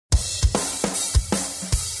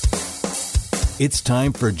It's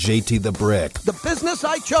time for JT the Brick. The business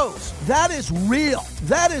I chose, that is real.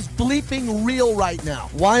 That is bleeping real right now.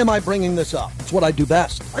 Why am I bringing this up? It's what I do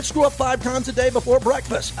best. I screw up 5 times a day before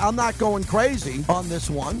breakfast. I'm not going crazy on this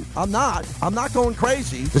one. I'm not going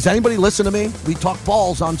crazy. Does anybody listen to me? We talk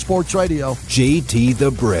balls on sports radio. JT the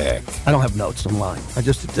Brick. I don't have notes. I'm lying.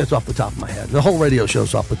 It's off the top of my head. The whole radio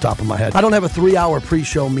show's off the top of my head. I don't have a 3-hour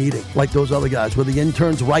pre-show meeting like those other guys where the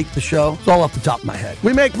interns write the show. It's all off the top of my head.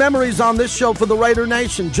 We make memories on this show for the Raider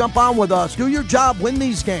Nation. Jump on with us. Do your job. Win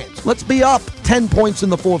these games. Let's be up 10 points in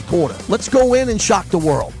the fourth quarter. Let's go in and shock the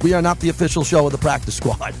world. We are not the official show of the practice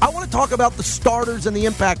squad. I want to talk about the starters and the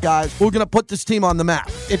impact guys who are going to put this team on the map.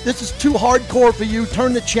 If this is too hardcore for you,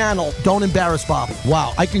 turn the channel. Don't embarrass Bobby.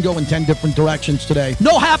 Wow, I can go in 10 different directions today.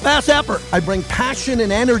 No half-ass effort. I bring passion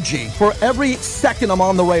and energy for every second I'm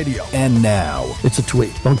on the radio. And now, it's a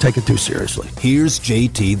tweet. Don't take it too seriously. Here's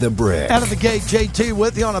JT the Brick. Out of the gate, JT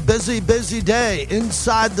with you on a busy day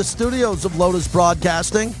inside the studios of Lotus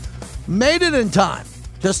Broadcasting. Made it in time.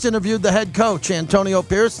 Just interviewed the head coach, Antonio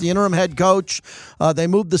Pierce, the interim head coach. They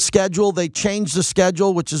moved the schedule. They changed the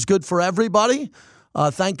schedule, which is good for everybody.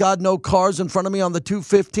 Thank God no cars in front of me on the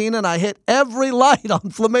 215, and I hit every light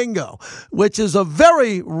on Flamingo, which is a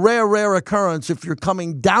very rare occurrence if you're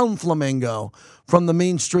coming down Flamingo from the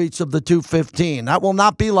mean streets of the 215. That will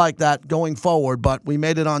not be like that going forward, but we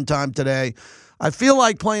made it on time today. I feel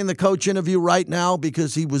like playing the coach interview right now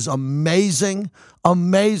because he was amazing,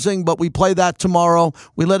 but we play that tomorrow.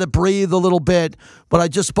 We let it breathe a little bit, but I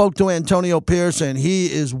just spoke to Antonio Pierce, and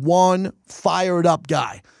he is one fired-up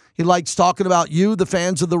guy. He likes talking about you, the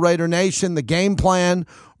fans of the Raider Nation, the game plan,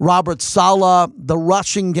 Robert Saleh, the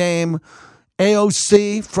rushing game,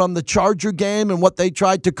 AOC from the Charger game and what they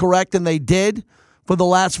tried to correct, and they did for the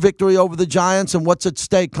last victory over the Giants, and what's at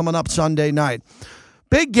stake coming up Sunday night.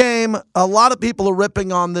 Big game. A lot of people are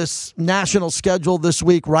ripping on this national schedule this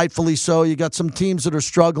week, rightfully so. You got some teams that are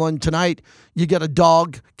struggling. Tonight, you get a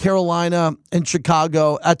dog, Carolina and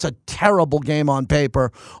Chicago. That's a terrible game on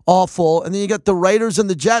paper. Awful. And then you get the Raiders and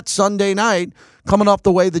the Jets Sunday night, coming off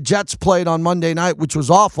the way the Jets played on Monday night, which was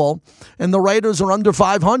awful. And the Raiders are under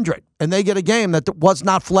 500, and they get a game that was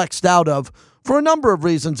not flexed out of for a number of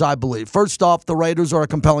reasons, I believe. First off, the Raiders are a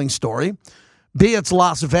compelling story. B, it's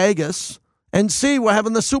Las Vegas. And C, we're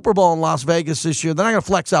having the Super Bowl in Las Vegas this year. They're not going to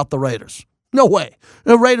flex out the Raiders. No way.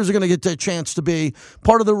 The Raiders are going to get a chance to be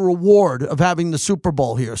part of the reward of having the Super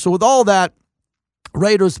Bowl here. So with all that,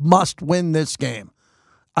 Raiders must win this game.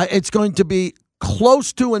 It's going to be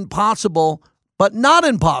close to impossible, but not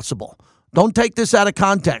impossible. Don't take this out of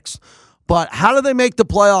context. But how do they make the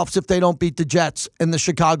playoffs if they don't beat the Jets and the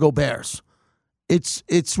Chicago Bears?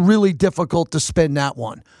 It's really difficult to spin that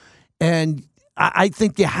one. And I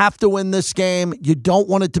think you have to win this game. You don't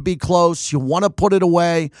want it to be close. You want to put it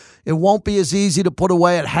away. It won't be as easy to put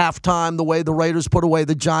away at halftime the way the Raiders put away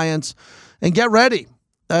the Giants. And get ready.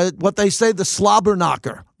 What they say, the slobber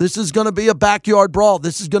knocker. This is going to be a backyard brawl.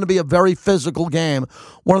 This is going to be a very physical game.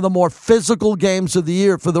 One of the more physical games of the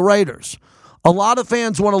year for the Raiders. A lot of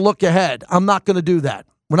fans want to look ahead. I'm not going to do that.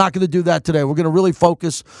 We're not going to do that today. We're going to really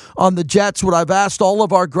focus on the Jets. What I've asked all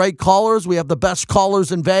of our great callers, we have the best callers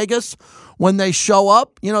in Vegas. When they show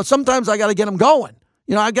up, sometimes I got to get them going.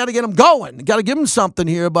 I got to get them going. Got to give them something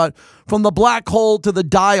here. But from the black hole to the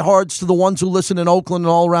diehards to the ones who listen in Oakland and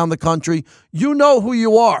all around the country, you know who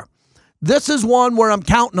you are. This is one where I'm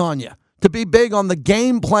counting on you to be big on the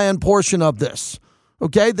game plan portion of this.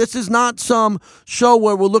 Okay? This is not some show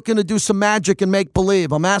where we're looking to do some magic and make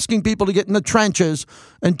believe. I'm asking people to get in the trenches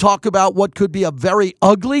and talk about what could be a very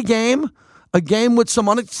ugly game, a game with some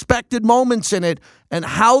unexpected moments in it, and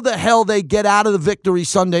how the hell they get out of the victory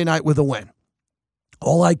Sunday night with a win.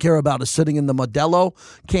 All I care about is sitting in the Modelo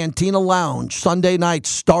Cantina Lounge Sunday night,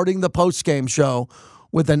 starting the postgame show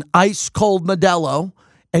with an ice-cold Modelo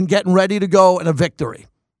and getting ready to go in a victory.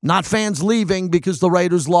 Not fans leaving because the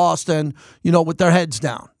Raiders lost and, with their heads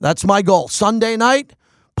down. That's my goal. Sunday night,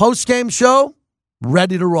 postgame show,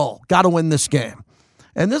 ready to roll. Got to win this game.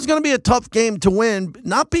 And this is going to be a tough game to win,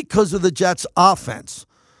 not because of the Jets' offense.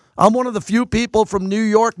 I'm one of the few people from New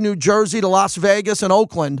York, New Jersey to Las Vegas and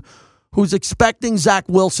Oakland who's expecting Zach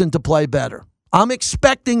Wilson to play better. I'm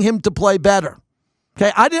expecting him to play better.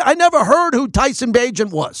 Okay, I never heard who Tyson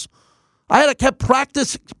Bagent was. I had to kept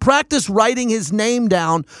practice writing his name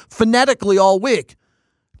down phonetically all week.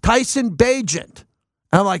 Tyson Bagent.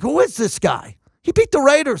 And I'm like, who is this guy? He beat the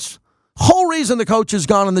Raiders. Whole reason the coach is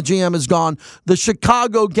gone and the GM is gone, the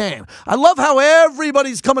Chicago game. I love how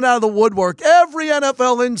everybody's coming out of the woodwork, every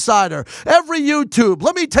NFL insider, every YouTube.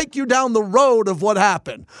 Let me take you down the road of what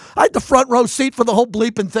happened. I had the front row seat for the whole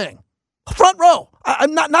bleeping thing. Front row.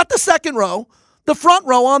 I'm not the second row, The front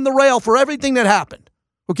row on the rail for everything that happened.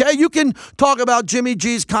 Okay, you can talk about Jimmy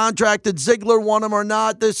G's contract, did Ziegler want him or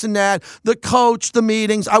not, this and that, the coach, the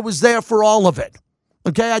meetings. I was there for all of it.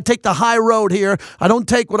 Okay, I take the high road here. I don't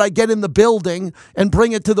take what I get in the building and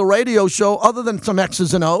bring it to the radio show other than some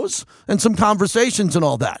X's and O's and some conversations and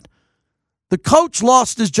all that. The coach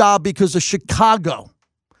lost his job because of Chicago.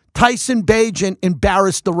 Tyson Bagent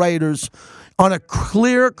embarrassed the Raiders on a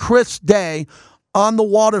clear, crisp day on the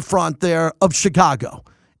waterfront there of Chicago.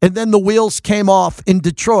 And then the wheels came off in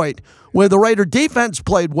Detroit, where the Raider defense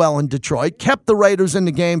played well in Detroit, kept the Raiders in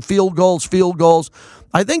the game, field goals.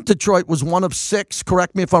 I think Detroit was 1 of 6,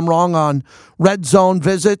 correct me if I'm wrong, on red zone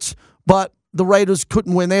visits, but the Raiders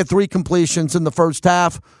couldn't win. They had 3 completions in the first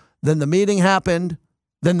half. Then the meeting happened.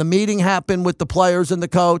 Then the meeting happened with the players and the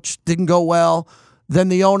coach. Didn't go well. Then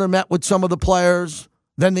the owner met with some of the players.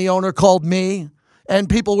 Then the owner called me, and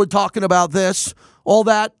people were talking about this, all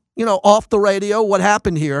that, off the radio. What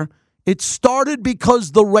happened here? It started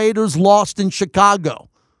because the Raiders lost in Chicago.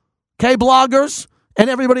 Okay, bloggers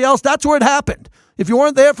and everybody else, that's where it happened. If you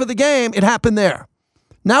weren't there for the game, it happened there.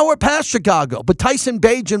 Now we're past Chicago, but Tyson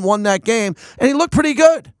Bagent won that game, and he looked pretty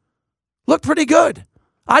good.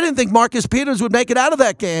 I didn't think Marcus Peters would make it out of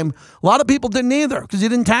that game. A lot of people didn't either because he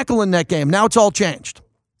didn't tackle in that game. Now it's all changed.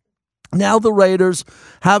 Now the Raiders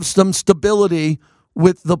have some stability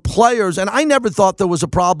with the players, and I never thought there was a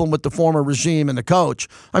problem with the former regime and the coach.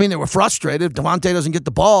 I mean, they were frustrated. Devontae doesn't get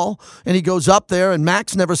the ball, and he goes up there, and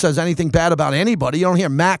Max never says anything bad about anybody. You don't hear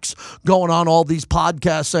Max going on all these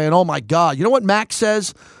podcasts saying, oh, my God. You know what Max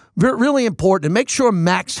says? Really important, and make sure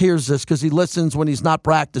Max hears this because he listens when he's not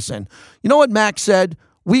practicing. You know what Max said?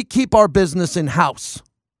 We keep our business in-house.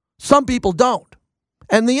 Some people don't.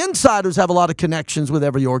 And the insiders have a lot of connections with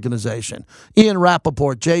every organization. Ian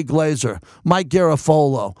Rappaport, Jay Glazer, Mike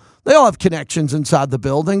Garafolo. They all have connections inside the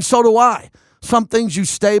building. So do I. Some things you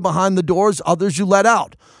stay behind the doors, others you let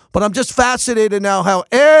out. But I'm just fascinated now how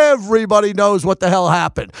everybody knows what the hell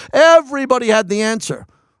happened. Everybody had the answer.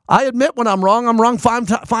 I admit when I'm wrong. I'm wrong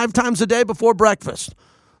five times a day before breakfast.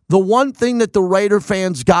 The one thing that the Raider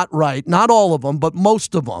fans got right, not all of them, but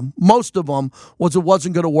most of them, was it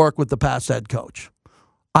wasn't going to work with the past head coach.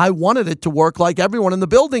 I wanted it to work like everyone in the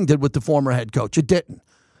building did with the former head coach. It didn't.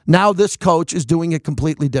 Now this coach is doing it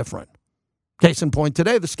completely different. Case in point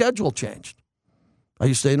today, the schedule changed. I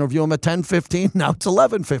used to interview him at 10:15. Now it's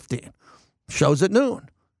 11:15. Show's at noon.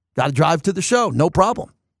 Got to drive to the show. No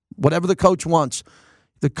problem. Whatever the coach wants.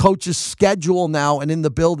 The coach's schedule now and in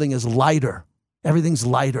the building is lighter. Everything's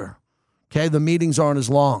lighter. Okay, the meetings aren't as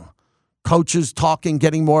long. Coaches talking,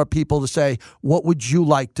 getting more people to say, what would you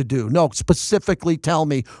like to do? No, specifically tell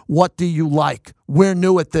me, what do you like? We're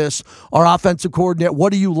new at this. Our offensive coordinator,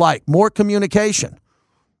 what do you like? More communication.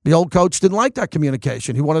 The old coach didn't like that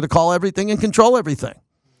communication. He wanted to call everything and control everything.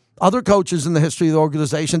 Other coaches in the history of the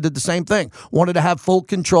organization did the same thing. Wanted to have full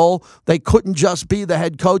control. They couldn't just be the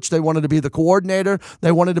head coach. They wanted to be the coordinator.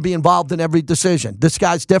 They wanted to be involved in every decision. This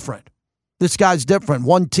guy's different.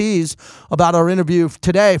 One tease about our interview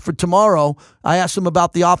today for tomorrow. I asked him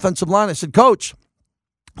about the offensive line. I said, Coach,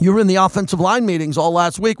 you were in the offensive line meetings all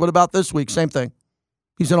last week. What about this week? Same thing.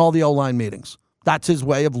 He's in all the O-line meetings. That's his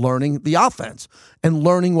way of learning the offense and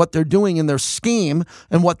learning what they're doing in their scheme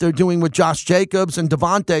and what they're doing with Josh Jacobs and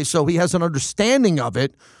Devontae, so he has an understanding of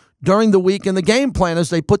it during the week in the game plan as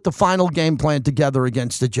they put the final game plan together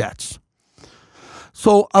against the Jets.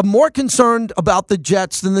 So I'm more concerned about the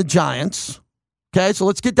Jets than the Giants. Okay, so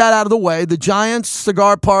let's get that out of the way. The Giants,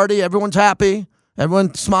 cigar party, everyone's happy.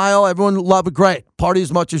 Everyone smile. Everyone love it. Great. Party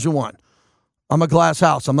as much as you want. I'm a glass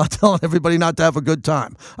house. I'm not telling everybody not to have a good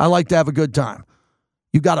time. I like to have a good time.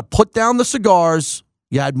 You got to put down the cigars.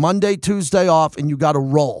 You had Monday, Tuesday off, and you got to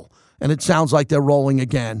roll. And it sounds like they're rolling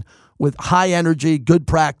again with high energy, good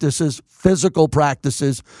practices, physical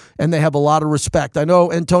practices, and they have a lot of respect. I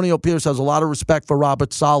know Antonio Pierce has a lot of respect for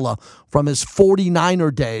Robert Saleh from his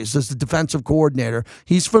 49er days as the defensive coordinator.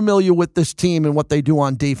 He's familiar with this team and what they do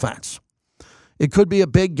on defense. It could be a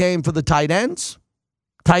big game for the tight ends.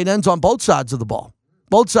 Tight ends on both sides of the ball.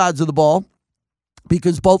 Both sides of the ball,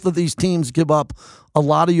 because both of these teams give up a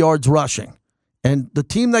lot of yards rushing. And the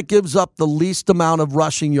team that gives up the least amount of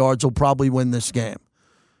rushing yards will probably win this game.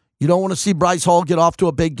 You don't want to see Bryce Hall get off to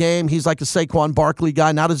a big game. He's like a Saquon Barkley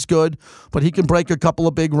guy, not as good, but he can break a couple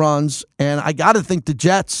of big runs. And I got to think the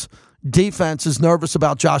Jets' defense is nervous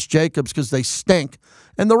about Josh Jacobs because they stink.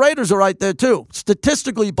 And the Raiders are right there, too.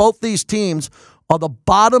 Statistically, both these teams are the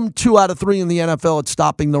bottom 2 out of 3 in the NFL at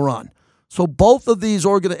stopping the run. So both of these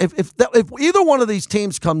if either one of these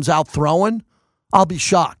teams comes out throwing, I'll be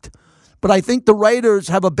shocked. But I think the Raiders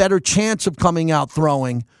have a better chance of coming out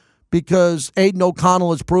throwing because Aiden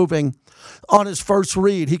O'Connell is proving on his first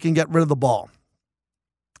read he can get rid of the ball.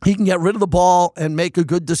 He can get rid of the ball and make a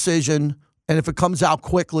good decision, and if it comes out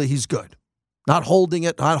quickly, he's good. Not holding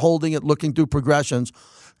it, looking through progressions.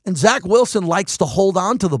 And Zach Wilson likes to hold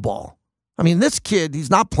on to the ball. I mean, this kid, he's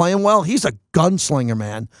not playing well. He's a gunslinger,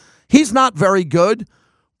 man. He's not very good,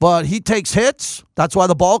 but he takes hits. That's why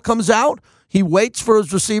the ball comes out. He waits for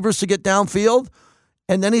his receivers to get downfield,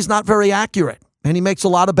 and then he's not very accurate. And he makes a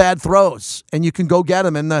lot of bad throws, and you can go get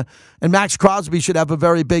him. And Max Crosby should have a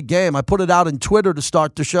very big game. I put it out on Twitter to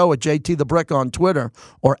start the show at JT the Brick on Twitter,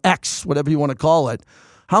 or X, whatever you want to call it.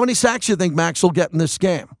 How many sacks do you think Max will get in this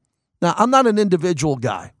game? Now, I'm not an individual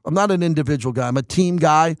guy. I'm a team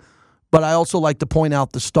guy, but I also like to point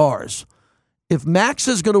out the stars. If Max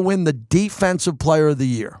is going to win the Defensive Player of the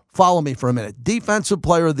Year, follow me for a minute, Defensive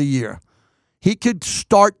Player of the Year, he could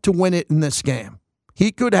start to win it in this game.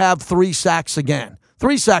 He could have 3 sacks again.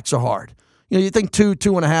 3 sacks are hard. You think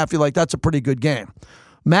 2.5, you're like, that's a pretty good game.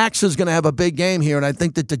 Max is going to have a big game here, and I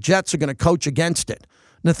think that the Jets are going to coach against it.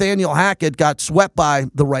 Nathaniel Hackett got swept by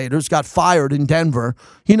the Raiders, got fired in Denver.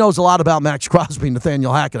 He knows a lot about Max Crosby,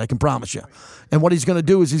 Nathaniel Hackett, I can promise you. And what he's going to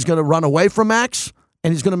do is he's going to run away from Max,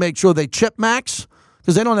 and he's going to make sure they chip Max,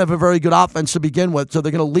 because they don't have a very good offense to begin with, so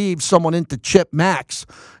they're going to leave someone in to chip Max,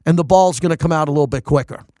 and the ball's going to come out a little bit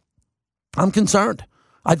quicker. I'm concerned.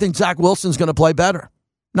 I think Zach Wilson's going to play better.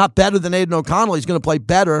 Not better than Aiden O'Connell. He's going to play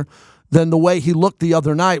better than the way he looked the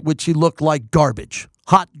other night, which he looked like garbage.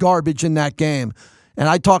 Hot garbage in that game. And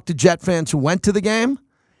I talked to Jet fans who went to the game,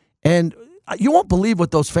 and you won't believe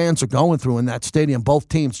what those fans are going through in that stadium, both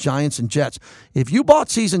teams, Giants and Jets. If you bought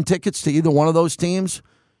season tickets to either one of those teams,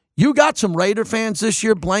 you got some Raider fans this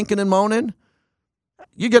year blanking and moaning.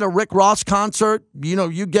 You get a Rick Ross concert,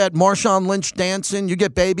 you get Marshawn Lynch dancing, you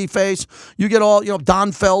get Babyface, you get all,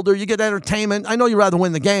 Don Felder, you get entertainment. I know you'd rather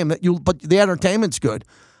win the game, but the entertainment's good.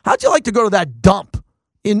 How'd you like to go to that dump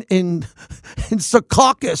in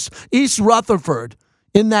Secaucus, East Rutherford,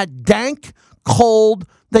 in that dank, cold,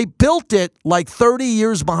 they built it like 30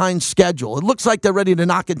 years behind schedule. It looks like they're ready to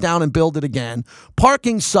knock it down and build it again.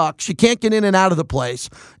 Parking sucks. You can't get in and out of the place.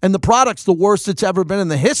 And the product's the worst it's ever been in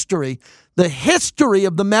the history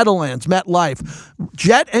of the Meadowlands, MetLife.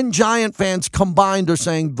 Jet and Giant fans combined are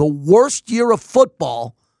saying the worst year of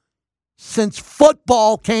football since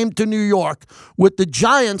football came to New York, with the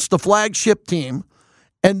Giants, the flagship team,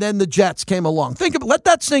 and then the Jets came along. Let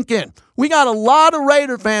that sink in. We got a lot of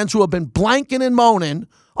Raider fans who have been blanking and moaning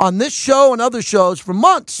on this show and other shows for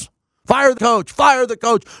months. Fire the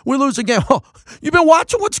coach. We lose again. Oh, you've been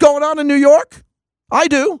watching what's going on in New York? I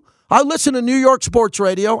do. I listen to New York sports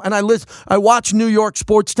radio, and I watch New York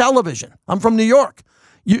sports television. I'm from New York.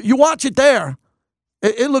 You watch it there.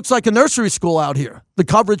 It looks like a nursery school out here, the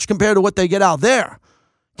coverage compared to what they get out there.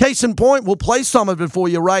 Case in point, we'll play some of it for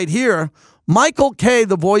you right here. Michael Kay,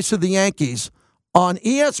 the voice of the Yankees, on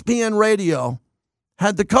ESPN Radio,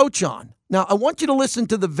 had the coach on. Now, I want you to listen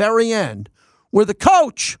to the very end, where the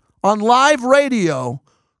coach on live radio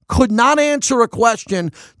could not answer a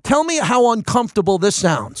question. Tell me how uncomfortable this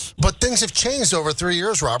sounds. But things have changed over 3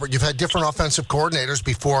 years, Robert. You've had different offensive coordinators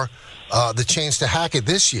before the change to Hackett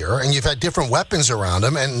this year, and you've had different weapons around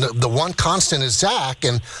him, and the one constant is Zach,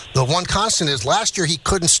 and the one constant is last year he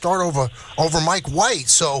couldn't start over Mike White.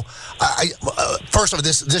 So, first of all,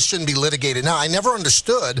 this shouldn't be litigated now. I never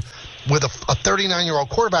understood with a 39-year-old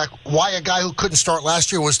quarterback why a guy who couldn't start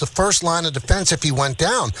last year was the first line of defense if he went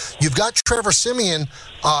down. You've got Trevor Siemian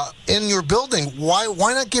in your building. Why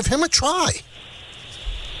not give him a try?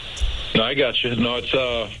 No, I got you. No, it's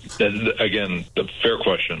again a fair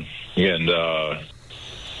question, and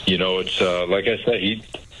it's like I said, he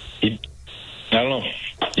I don't know.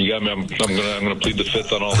 You got me. I'm gonna plead the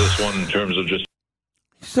fifth on all this one in terms of just.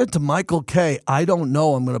 He said to Michael Kay, "I don't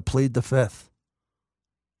know. I'm going to plead the fifth."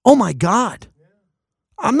 Oh my God!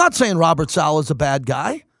 I'm not saying Robert Saleh's a bad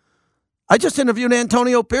guy. I just interviewed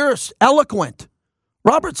Antonio Pierce, eloquent.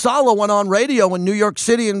 Robert Saleh went on radio in New York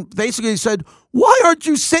City and basically said, "Why aren't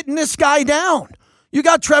you sitting this guy down? You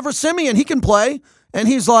got Trevor Siemian, he can play." And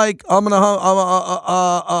he's like, I'll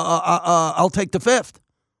take the fifth.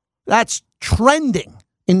 That's trending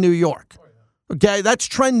in New York. Okay, that's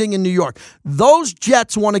trending in New York. Those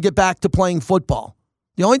Jets want to get back to playing football.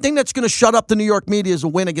 The only thing that's going to shut up the New York media is a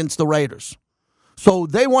win against the Raiders. So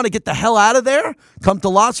they want to get the hell out of there, come to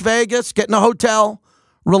Las Vegas, get in a hotel,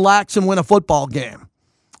 relax, and win a football game.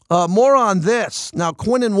 More on this. Now,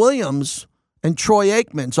 Quinnen Williams and Troy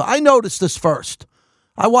Aikman. So I noticed this first.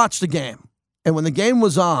 I watched the game. And when the game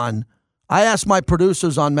was on, I asked my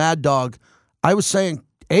producers on Mad Dog, I was saying,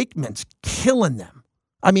 Aikman's killing them.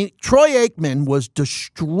 I mean, Troy Aikman was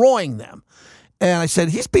destroying them. And I said,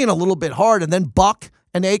 he's being a little bit hard. And then Buck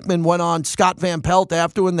and Aikman went on Scott Van Pelt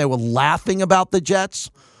after, and they were laughing about the Jets.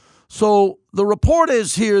 So the report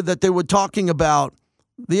is here that they were talking about,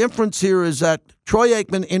 the inference here is that Troy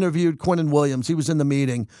Aikman interviewed Quinnen Williams. He was in the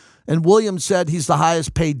meeting. And Williams said he's the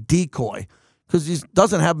highest paid decoy because he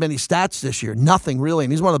doesn't have many stats this year. Nothing really.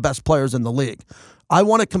 And he's one of the best players in the league. I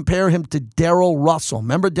want to compare him to Darrell Russell.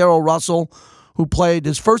 Remember Darrell Russell, who played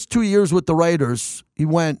his first 2 years with the Raiders? He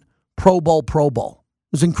went Pro Bowl.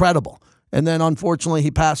 It was incredible. And then, unfortunately,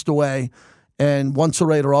 he passed away. And once a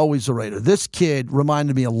Raider, always a Raider. This kid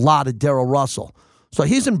reminded me a lot of Darrell Russell. So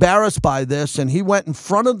he's embarrassed by this, and he went in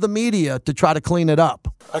front of the media to try to clean it up.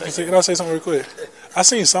 Can I say something real quick? I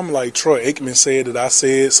seen something like Troy Aikman said that I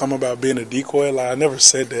said something about being a decoy. Like, I never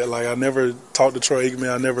said that. Like, I never talked to Troy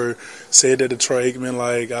Aikman. I never said that to Troy Aikman.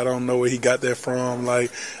 Like, I don't know where he got that from. Like,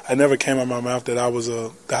 I never came out of my mouth that I was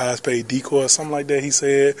the highest paid decoy or something like that he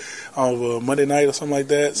said on Monday night or something like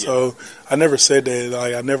that. Yeah. So I never said that.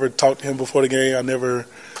 Like, I never talked to him before the game. I never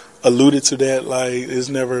alluded to that. Like, it's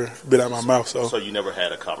never been out of my mouth. So you never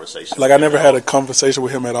had a conversation? Like, I never had a conversation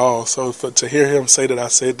with him at all. So to hear him say that I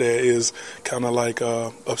said that is kind of like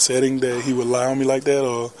upsetting that he would lie on me like that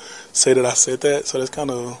or say that I said that. So that's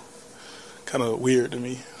kind of weird to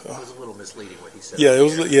me. So. It was a little misleading what he said. Yeah, it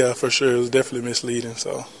was. Yeah, for sure. It was definitely misleading.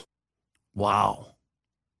 So. Wow.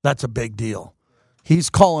 That's a big deal.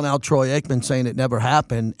 He's calling out Troy Aikman saying it never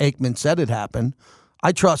happened. Aikman said it happened.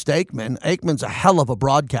 I trust Aikman. Aikman's a hell of a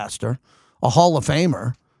broadcaster, a Hall of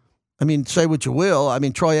Famer. I mean, say what you will. I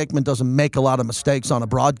mean, Troy Aikman doesn't make a lot of mistakes on a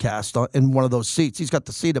broadcast in one of those seats. He's got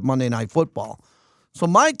the seat at Monday Night Football. So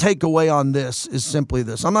my takeaway on this is simply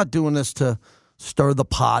this. I'm not doing this to stir the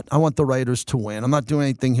pot. I want the Raiders to win. I'm not doing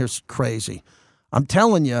anything here crazy. I'm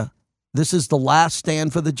telling you, this is the last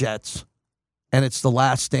stand for the Jets, and it's the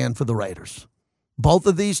last stand for the Raiders. Both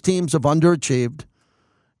of these teams have underachieved.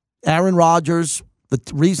 Aaron Rodgers, the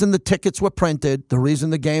reason the tickets were printed, the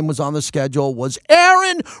reason the game was on the schedule was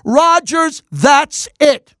Aaron Rodgers. That's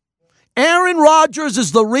it. Aaron Rodgers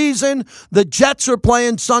is the reason the Jets are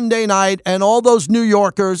playing Sunday night and all those New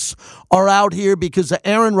Yorkers are out here because of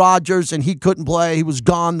Aaron Rodgers, and he couldn't play. He was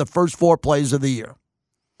gone the first 4 plays of the year.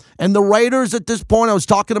 And the Raiders at this point, I was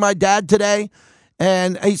talking to my dad today,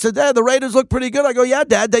 and he said, the Raiders look pretty good. I go, yeah,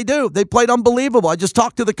 Dad, they do. They played unbelievable. I just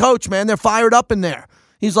talked to the coach, man. They're fired up in there.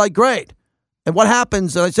 He's like, great. And what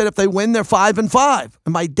happens? And I said, if they win, they're 5-5.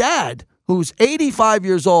 And my dad, who's 85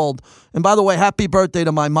 years old, and by the way, happy birthday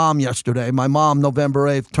to my mom yesterday. My mom, November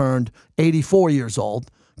 8th, turned 84 years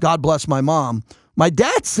old. God bless my mom. My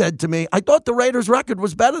dad said to me, I thought the Raiders' record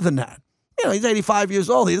was better than that. You know, he's 85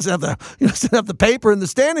 years old. He doesn't have the paper and the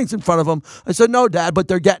standings in front of him. I said, no, Dad, but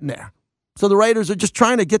they're getting there. So the Raiders are just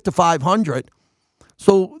trying to get to 500.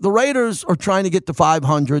 So the Raiders are trying to get to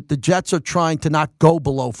 500. The Jets are trying to not go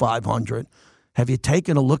below 500. Have you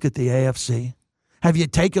taken a look at the AFC? Have you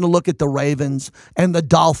taken a look at the Ravens and the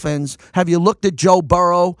Dolphins? Have you looked at Joe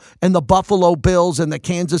Burrow and the Buffalo Bills and the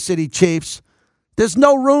Kansas City Chiefs? There's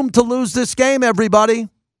no room to lose this game, everybody.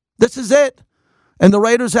 This is it. And the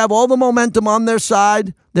Raiders have all the momentum on their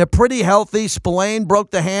side. They're pretty healthy. Spillane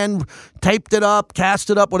broke the hand, taped it up,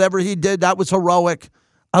 cast it up, whatever he did. That was heroic.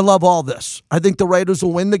 I love all this. I think the Raiders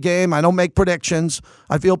will win the game. I don't make predictions.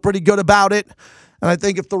 I feel pretty good about it. And I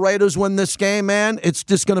think if the Raiders win this game, man, it's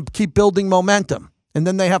just going to keep building momentum. And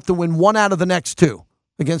then they have to win 1 out of the next 2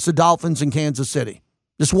 against the Dolphins and Kansas City.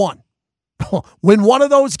 Just 1. Win 1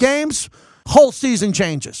 of those games, whole season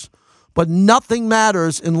changes. But nothing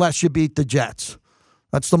matters unless you beat the Jets.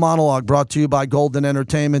 That's the monologue brought to you by Golden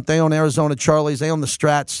Entertainment. They own Arizona Charlie's. They own the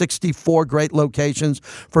Strat. 64 great locations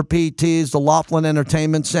for PTs. The Laughlin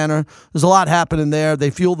Entertainment Center. There's a lot happening there.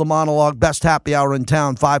 They fuel the monologue. Best happy hour in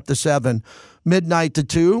town, 5 to 7. Midnight to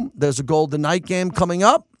 2. There's a Golden Night game coming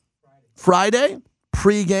up. Friday,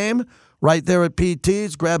 pregame, right there at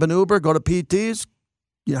PT's. Grab an Uber, go to PT's.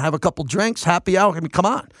 You know, have a couple drinks, happy hour. I mean, come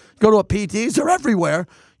on. Go to a PT's. They're everywhere.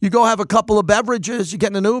 You go have a couple of beverages. You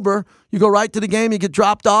get in an Uber. You go right to the game. You get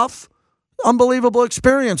dropped off. Unbelievable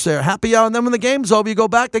experience there. Happy hour. And then when the game's over, you go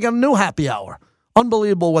back. They got a new happy hour.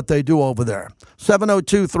 Unbelievable what they do over there.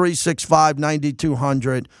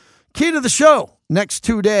 702-365-9200. Key to the show. Next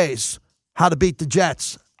 2 days. How to beat the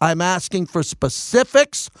Jets. I'm asking for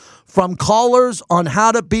specifics from callers on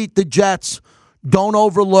how to beat the Jets. Don't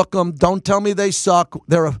overlook them. Don't tell me they suck.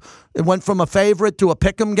 It went from a favorite to a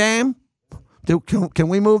pick'em game. Can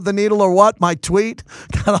we move the needle or what? My tweet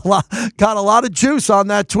got a lot of juice on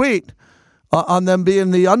that tweet on them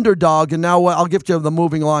being the underdog. And now I'll give you the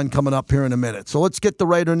moving line coming up here in a minute. So let's get the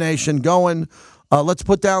Raider Nation going. Let's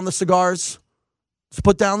put down the cigars. Let's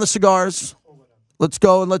put down the cigars. Let's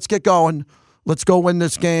go and let's get going. Let's go win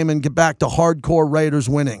this game and get back to hardcore Raiders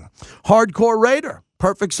winning. Hardcore Raider.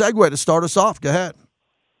 Perfect segue to start us off. Go ahead.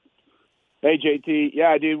 Hey, JT.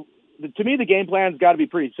 Yeah, dude. To me, the game plan's got to be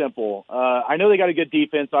pretty simple. I know they got a good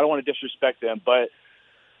defense, so I don't want to disrespect them, but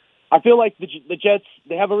I feel like the Jets,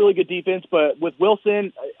 they have a really good defense, but with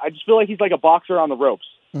Wilson, I just feel like he's like a boxer on the ropes.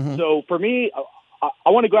 Mm-hmm. So for me, I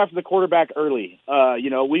want to go after the quarterback early.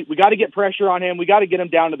 We got to get pressure on him. We got to get him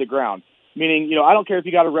down to the ground. Meaning, I don't care if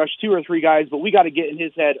you got to rush 2 or 3 guys, but we got to get in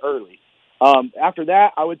his head early. After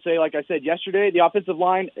that, I would say, like I said yesterday, the offensive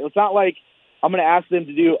line, it's not like I'm going to ask them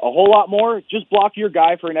to do a whole lot more. Just block your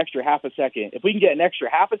guy for an extra half a second. If we can get an extra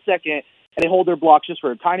half a second and they hold their blocks just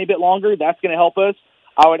for a tiny bit longer, that's going to help us.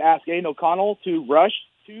 I would ask Aiden O'Connell to rush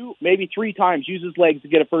 2, maybe 3 times, use his legs to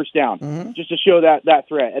get a first down, just to show that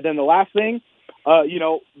threat. And then the last thing,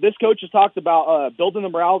 this coach has talked about building the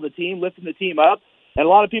morale of the team, lifting the team up. And a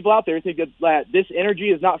lot of people out there think that this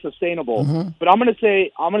energy is not sustainable. Mm-hmm. But I'm going to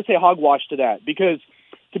say hogwash to that, because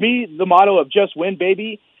to me, the motto of just win,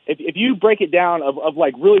 baby, if you break it down of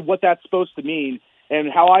like really what that's supposed to mean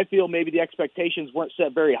and how I feel maybe the expectations weren't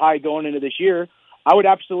set very high going into this year, I would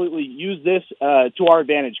absolutely use this to our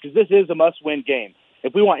advantage, because this is a must-win game.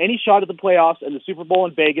 If we want any shot at the playoffs and the Super Bowl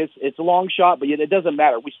in Vegas, it's a long shot, but yet it doesn't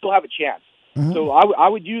matter. We still have a chance. Mm-hmm. So I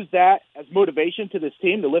would use that as motivation to this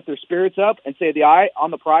team to lift their spirits up and say the eye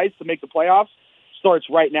on the prize to make the playoffs starts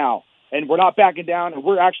right now. And we're not backing down, and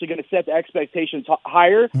we're actually going to set the expectations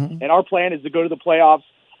higher, and our plan is to go to the playoffs.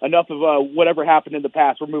 Enough of whatever happened in the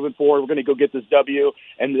past. We're moving forward. We're going to go get this W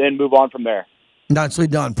and then move on from there. Nicely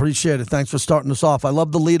done. Appreciate it. Thanks for starting us off. I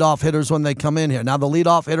love the leadoff hitters when they come in here. Now the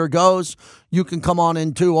leadoff hitter goes. You can come on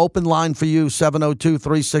in too. Open line for you,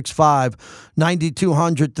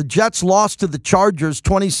 702-365-9200. The Jets lost to the Chargers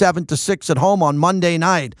 27-6 at home on Monday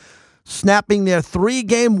night, snapping their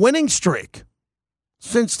 3-game winning streak.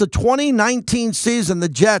 Since the 2019 season, the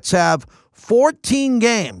Jets have 14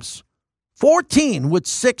 games. 14 with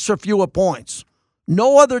 6 or fewer points.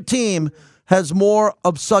 No other team has more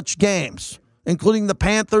of such games, including the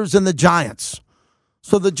Panthers and the Giants.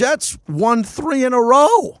 So the Jets won 3 in a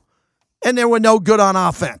row, and they were no good on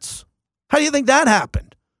offense. How do you think that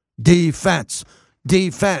happened? Defense.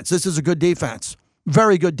 This is a good defense.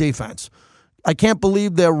 Very good defense. I can't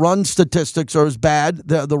believe their run statistics are as bad.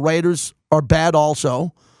 The Raiders are bad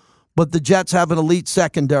also. But the Jets have an elite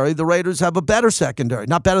secondary. The Raiders have a better secondary.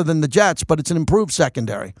 Not better than the Jets, but it's an improved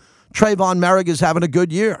secondary. Trayvon Merrick is having a good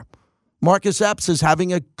year. Marcus Epps is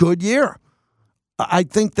having a good year. I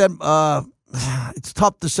think that it's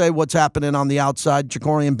tough to say what's happening on the outside.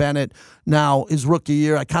 Jacorian Bennett now is rookie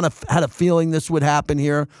year. I kind of had a feeling this would happen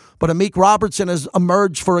here. But Amik Robertson has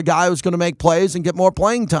emerged for a guy who's going to make plays and get more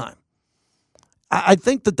playing time. I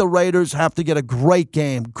think that the Raiders have to get a great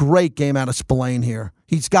game out of Spillane here.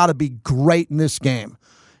 He's got to be great in this game.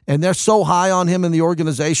 And they're so high on him in the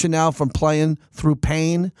organization now from playing through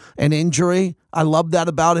pain and injury. I love that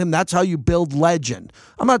about him. That's how you build legend.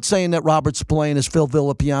 I'm not saying that Robert Spillane is Phil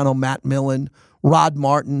Villapiano, Matt Millen, Rod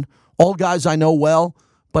Martin, all guys I know well,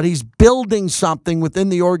 but he's building something within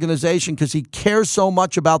the organization because he cares so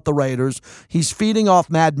much about the Raiders. He's feeding off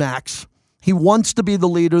Mad Max. He wants to be the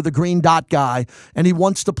leader, the green dot guy, and he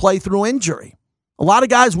wants to play through injury. A lot of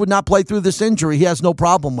guys would not play through this injury. He has no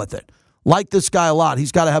problem with it. Like this guy a lot.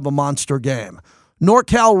 He's got to have a monster game.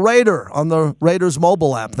 NorCal Raider on the Raiders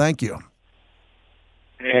mobile app. Thank you.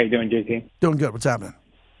 Hey, how you doing, JT? Doing good. What's happening?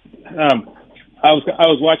 I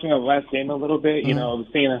was watching the last game a little bit. I was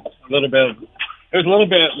seeing a little bit. There was a little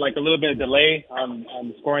bit of delay on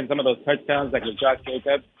scoring some of those touchdowns, like with Josh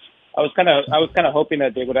Jacobs. I was kind of hoping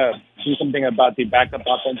that they would do something about the backup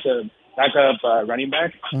running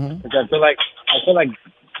back, because I feel like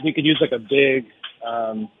we could use like a big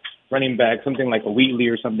running back, something like a Wheatley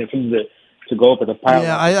or something to go up with a pile.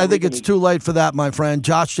 Yeah, I think it's too late for that, my friend.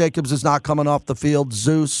 Josh Jacobs is not coming off the field.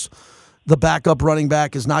 Zeus, the backup running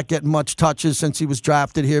back, is not getting much touches since he was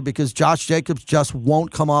drafted here because Josh Jacobs just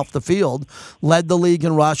won't come off the field. Led the league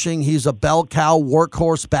in rushing. He's a bell cow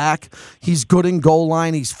workhorse back. He's good in goal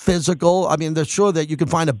line. He's physical. I mean, they're sure that you can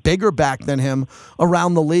find a bigger back than him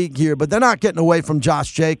around the league here, but they're not getting away from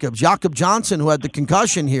Josh Jacobs. Jakob Johnson, who had the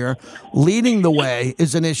concussion here, leading the way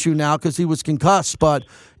is an issue now because he was concussed, but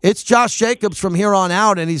it's Josh Jacobs from here on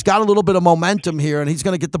out, and he's got a little bit of momentum here, and he's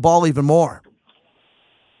going to get the ball even more.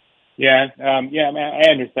 Yeah, I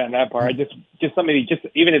understand that part. Just somebody,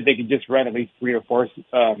 even if they could just run at least 3 or 4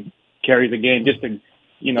 carries a game, just to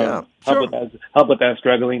help with that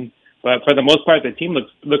struggling. But for the most part, the team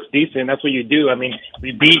looks decent. That's what you do. I mean,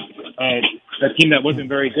 we beat a team that wasn't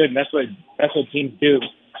very good, and that's what teams do.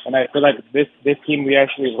 And I feel like this team,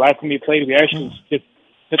 last time we played, we actually just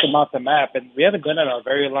took them off the map, and we haven't done it in a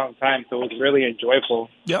very long time, so it was really enjoyable.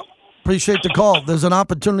 Yep. Appreciate the call. There's an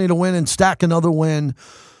opportunity to win and stack another win.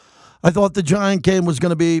 I thought the Giant game was going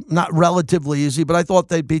to be not relatively easy, but I thought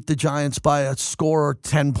they'd beat the Giants by a score of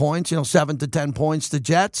 10 points, 7 to 10 points. The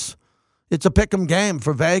Jets, it's a pick'em game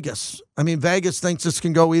for Vegas. I mean, Vegas thinks this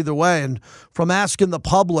can go either way. And from asking the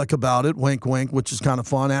public about it, wink, wink, which is kind of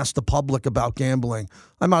fun, ask the public about gambling.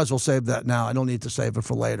 I might as well save that now. I don't need to save it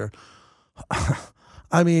for later.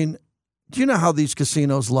 I mean, do you know how these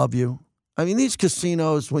casinos love you? I mean, these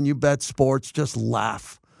casinos, when you bet sports, just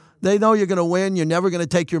laugh. They know you're going to win. You're never going to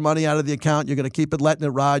take your money out of the account. You're going to keep it, letting it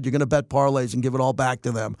ride. You're going to bet parlays and give it all back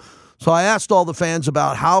to them. So I asked all the fans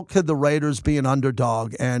about how could the Raiders be an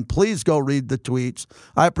underdog, and please go read the tweets.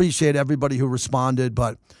 I appreciate everybody who responded,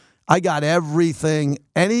 but I got everything,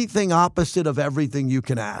 anything opposite of everything you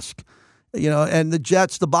can ask. And the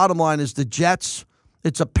Jets, the bottom line is the Jets,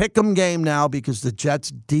 it's a pick'em game now because the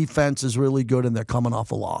Jets' defense is really good and they're coming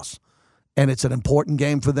off a loss. And it's an important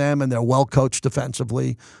game for them, and they're well-coached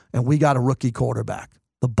defensively, and we got a rookie quarterback.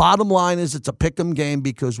 The bottom line is it's a pick'em game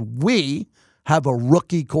because we have a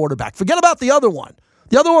rookie quarterback. Forget about the other one.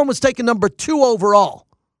 The other one was taken number 2 overall.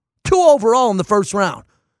 2 overall in the first round.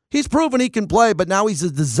 He's proven he can play, but now he's a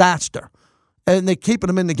disaster, and they're keeping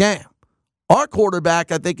him in the game. Our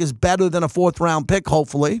quarterback, I think, is better than a 4th-round pick,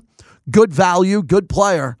 hopefully. Good value, good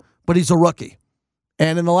player, but he's a rookie.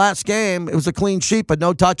 And in the last game, it was a clean sheet, but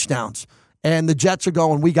no touchdowns. And the Jets are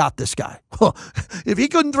going, we got this guy. If he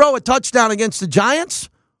couldn't throw a touchdown against the Giants,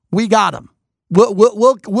 we got him.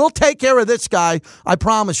 We'll take care of this guy, I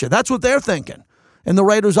promise you. That's what they're thinking. And the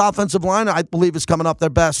Raiders' offensive line, I believe, is coming up their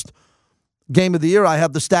best game of the year. I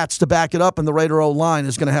have the stats to back it up, and the Raider O-line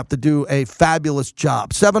is going to have to do a fabulous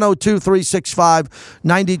job.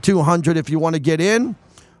 702-365-9200 if you want to get in.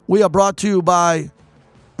 We are brought to you by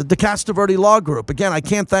the DeCastroverde Law Group. Again, I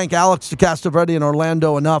can't thank Alex DeCastroverde in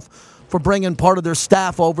Orlando enough for bringing part of their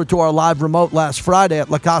staff over to our live remote last Friday at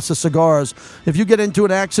La Casa Cigars. If you get into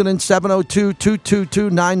an accident,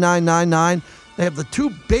 702-222-9999. They have the 2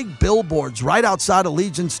 big billboards right outside of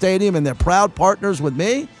Legion Stadium, and they're proud partners with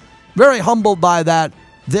me. Very humbled by that.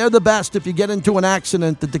 They're the best if you get into an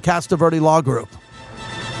accident, the DeCastroverde Law Group.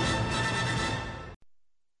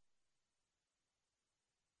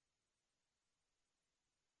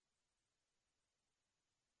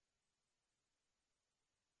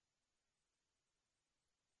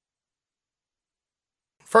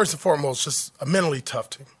 First and foremost, just a mentally tough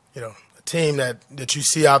team. A team that you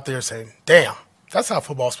see out there saying, damn, that's how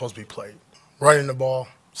football's supposed to be played. Running the ball,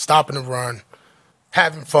 stopping the run,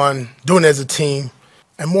 having fun, doing it as a team,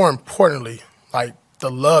 and more importantly, like the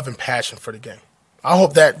love and passion for the game. I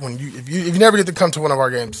hope that if you never get to come to one of our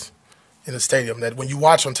games in the stadium, that when you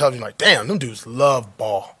watch on television, like, damn, them dudes love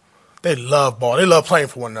ball. They love ball. They love playing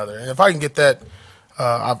for one another. And if I can get that,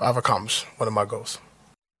 I've accomplished one of my goals.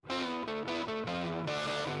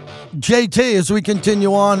 JT, as we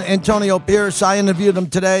continue on, Antonio Pierce, I interviewed him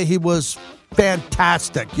today. He was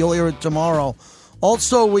fantastic. You'll hear it tomorrow.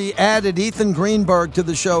 Also, we added Ethan Greenberg to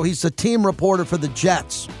the show. He's the team reporter for the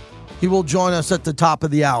Jets. He will join us at the top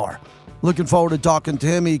of the hour. Looking forward to talking to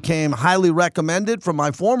him. He came highly recommended from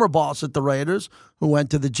my former boss at the Raiders, who went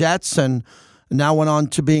to the Jets and now went on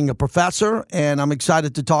to being a professor, and I'm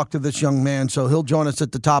excited to talk to this young man, so he'll join us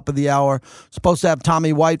at the top of the hour. Supposed to have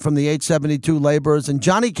Tommy White from the 872 Laborers, and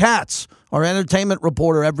Johnny Katz, our entertainment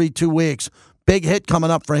reporter, every 2 weeks. Big hit coming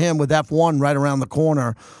up for him with F1 right around the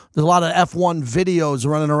corner. There's a lot of F1 videos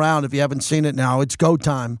running around. If you haven't seen it now, it's go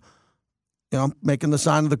time. Making the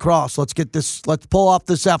sign of the cross. Let's pull off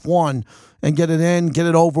this F1 and get it in, get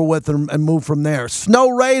it over with, and move from there. Snow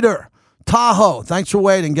Raider, Tahoe, thanks for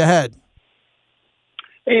waiting. Go ahead.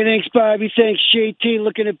 Hey, thanks, Bobby. Thanks, JT.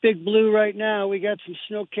 Looking at Big Blue right now. We got some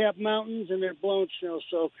snow-capped mountains, and they're blowing snow,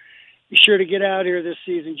 so be sure to get out here this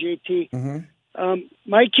season, JT. Mm-hmm.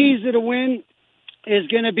 My keys to the win is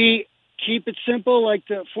going to be keep it simple like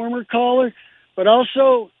the former caller, but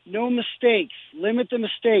also no mistakes. Limit the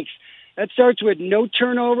mistakes. That starts with no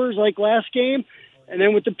turnovers like last game, and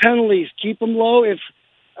then with the penalties, keep them low if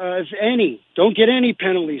any. Don't get any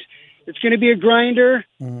penalties. It's going to be a grinder.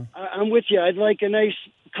 Mm-hmm. I'm with you. I'd like a nice,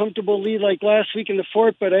 comfortable lead like last week in the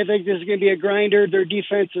fourth, but I think this is going to be a grinder. Their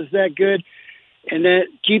defense is that good. And that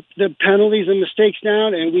keep the penalties and mistakes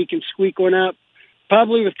down, and we can squeak one out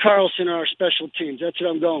probably with Carlson on our special teams. That's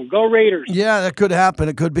what I'm going. Go Raiders. Yeah, that could happen.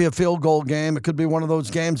 It could be a field goal game. It could be one of those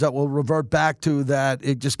games that will revert back to that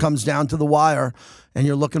it just comes down to the wire, and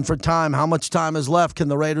you're looking for time. How much time is left? Can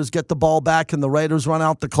the Raiders get the ball back? Can the Raiders run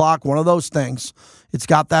out the clock? One of those things. It's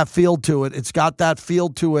got that feel to it. It's got that feel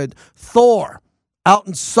to it. Thor, out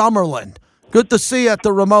in Summerlin. Good to see you at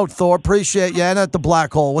the remote, Thor. Appreciate you. And at the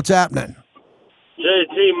Black Hole. What's happening?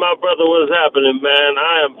 JT, my brother, what's happening, man?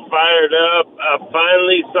 I am fired up. I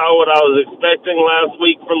finally saw what I was expecting last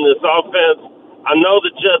week from this offense. I know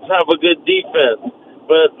the Jets have a good defense,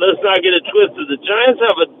 but let's not get it twisted. The Giants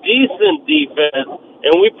have a decent defense,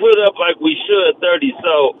 and we put up like we should 30.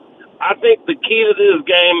 So I think the key to this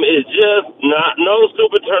game is just no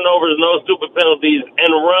stupid turnovers, no stupid penalties,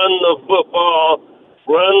 and run the football,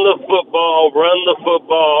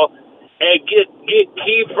 and get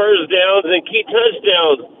key first downs and key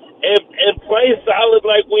touchdowns and play solid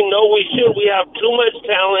like we know we should. We have too much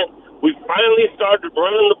talent. We finally started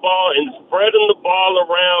running the ball and spreading the ball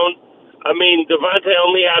around. I mean, Devontae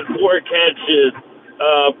only had 4 catches.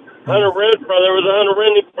 Hunter Renfrow, there was a Hunter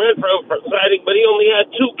Renfrow sighting, but he only had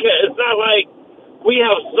 2 catches. It's not like we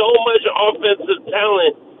have so much offensive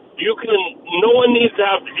talent. No one needs to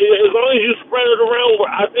have, as long as you spread it around,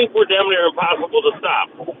 I think we're damn near impossible to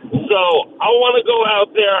stop. So I want to go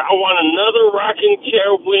out there. I want another rocking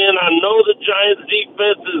chair win. I know the Giants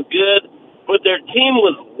defense is good, but their team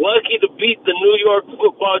was lucky to beat the New York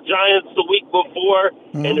Football Giants the week before.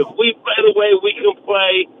 And if we play the way we can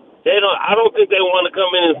play, I don't think they want to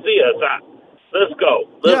come in and see us. Let's go.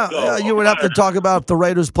 Let's go. Yeah, you would have to talk about if the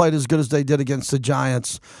Raiders played as good as they did against the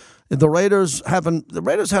Giants. The Raiders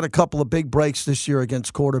had a couple of big breaks this year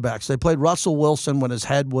against quarterbacks. They played Russell Wilson when his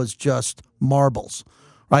head was just marbles,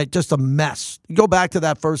 right? Just a mess. You go back to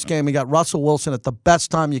that first game, you got Russell Wilson at the best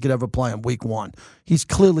time you could ever play him, week 1. He's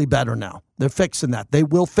clearly better now. They're fixing that. They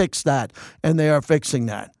will fix that, and they are fixing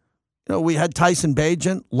that. You know, we had Tyson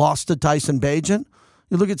Bagent, lost to Tyson Bagent.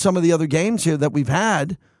 You look at some of the other games here that we've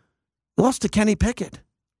had, we lost to Kenny Pickett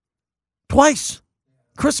twice.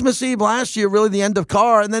 Christmas Eve last year, really the end of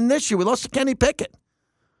Carr, and then this year we lost to Kenny Pickett.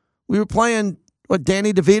 We were playing,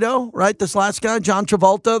 Danny DeVito, right? This last guy, John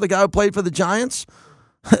Travolta, the guy who played for the Giants.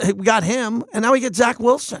 We got him, and now we get Zach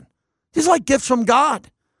Wilson. These are like gifts from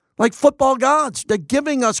God, like football gods. They're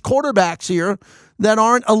giving us quarterbacks here that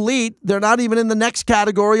aren't elite. They're not even in the next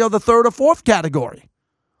category or the third or fourth category.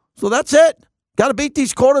 So that's it. Got to beat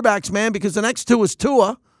these quarterbacks, man, because the next 2 is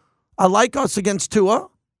Tua. I like us against Tua.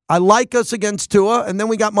 And then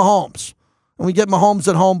we got Mahomes. And we get Mahomes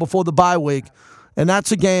at home before the bye week. And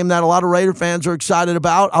that's a game that a lot of Raider fans are excited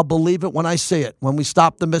about. I'll believe it when I see it, when we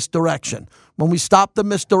stop the misdirection. When we stop the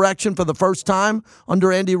misdirection for the first time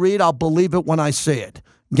under Andy Reid, I'll believe it when I see it.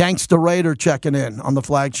 Gangsta Raider checking in on the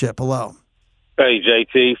flagship. Hello. Hey,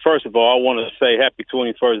 JT. First of all, I want to say happy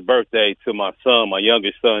 21st birthday to my son, my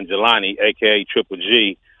youngest son, Jelani, a.k.a. Triple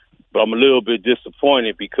G. But I'm a little bit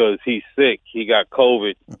disappointed because he's sick. He got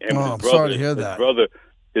COVID. And I'm sorry to hear that.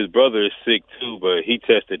 His brother is sick, too, but he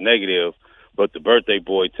tested negative. But the birthday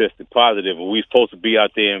boy tested positive, and we're supposed to be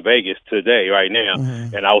out there in Vegas today, right now.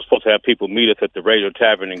 Mm-hmm. And I was supposed to have people meet us at the Radio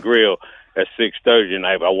Tavern and Grill at 6:30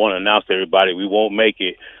 tonight. I want to announce to everybody we won't make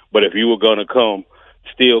it. But if you were going to come,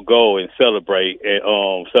 still go and celebrate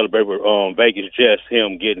with Vegas, just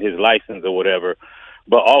him getting his license or whatever.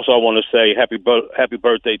 But also I want to say happy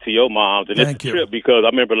birthday to your moms. And it's a trip because I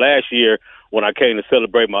remember last year when I came to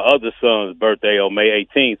celebrate my other son's birthday on May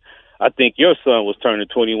 18th, I think your son was turning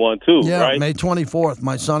 21 too, right? Yeah, May 24th.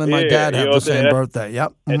 My son and my dad have the same birthday. Yep.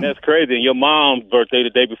 Mm-hmm. And that's crazy. And your mom's birthday the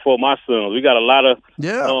day before my son's. We got a lot of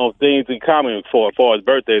things in common as far as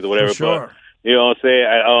birthdays or whatever. For sure. But, you know what I'm saying?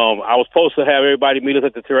 I was supposed to have everybody meet us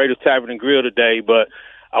at the Raiders Tavern and Grill today, but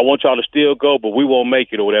I want y'all to still go, but we won't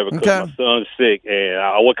make it or whatever because my son's sick. And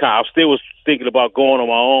I still was thinking about going on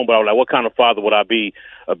my own, but I was like, what kind of father would I be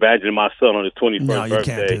abandoning my son on his 21st birthday? No, you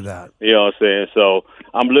can't do that. You know what I'm saying? So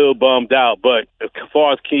I'm a little bummed out. But as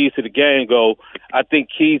far as keys to the game go, I think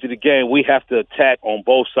keys to the game, we have to attack on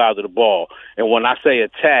both sides of the ball. And when I say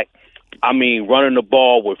attack, I mean running the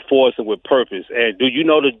ball with force and with purpose. And do you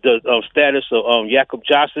know the status of Jakob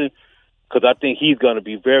Johnson? Because I think he's going to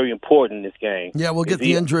be very important in this game. Yeah, we'll get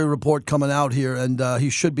the injury report coming out here, and he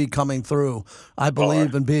should be coming through, I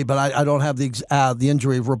believe, but I don't have the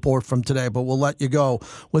injury report from today, but we'll let you go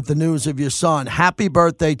with the news of your son. Happy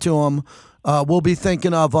birthday to him. We'll be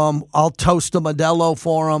thinking of him. I'll toast a Modelo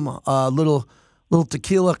for him, a little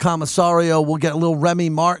tequila commissario. We'll get a little Remy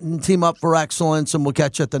Martin, team up for excellence, and we'll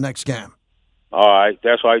catch you at the next game. All right,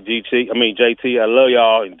 that's right, JT. I love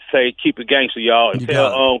y'all, and say keep it gangster, y'all, and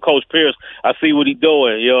tell Coach Pierce I see what he's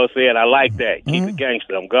doing. You know what I'm saying? I like that. Keep it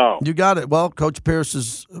gangster. I'm gone. You got it. Well, Coach Pierce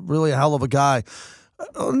is really a hell of a guy.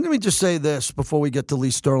 Let me just say this before we get to Lee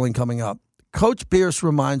Sterling coming up. Coach Pierce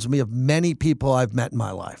reminds me of many people I've met in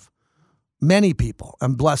my life. Many people,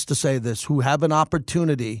 I'm blessed to say this, who have an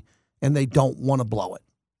opportunity and they don't want to blow it.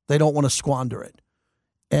 They don't want to squander it.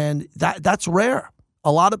 And that's rare.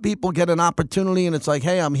 A lot of people get an opportunity and it's like,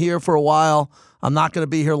 hey, I'm here for a while. I'm not going to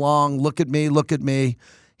be here long. Look at me. Look at me.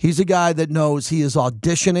 He's a guy that knows he is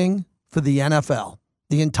auditioning for the NFL,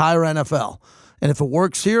 the entire NFL. And if it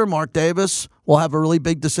works here, Mark Davis will have a really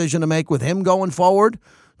big decision to make with him going forward,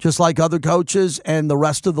 just like other coaches, and the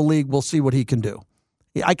rest of the league will see what he can do.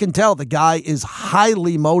 I can tell the guy is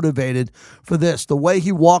highly motivated for this. The way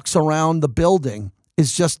he walks around the building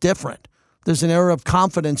is just different. There's an air of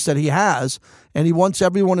confidence that he has, and he wants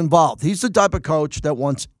everyone involved. He's the type of coach that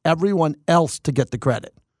wants everyone else to get the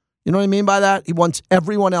credit. You know what I mean by that? He wants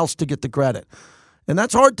everyone else to get the credit. And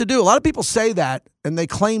that's hard to do. A lot of people say that, and they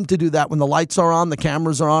claim to do that when the lights are on, the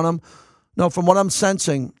cameras are on them. No, from what I'm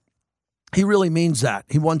sensing, he really means that.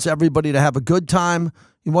 He wants everybody to have a good time.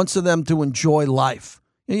 He wants them to enjoy life.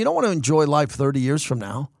 You don't want to enjoy life 30 years from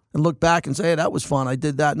now and look back and say, hey, that was fun. I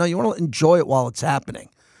did that. No, you want to enjoy it while it's happening.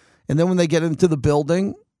 And then when they get into the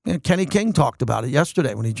building, Kenny King talked about it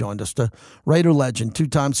yesterday when he joined us, the Raider legend,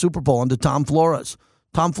 2-time Super Bowl under Tom Flores.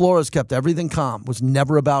 Tom Flores kept everything calm, was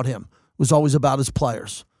never about him. It was always about his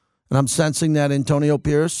players. And I'm sensing that Antonio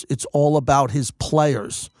Pierce, it's all about his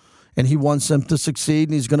players. And he wants them to succeed,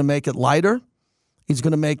 and he's going to make it lighter. He's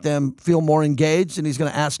going to make them feel more engaged, and he's going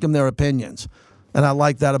to ask them their opinions. And I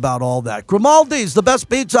like that about all that. Grimaldi's, the best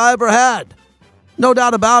pizza I ever had. No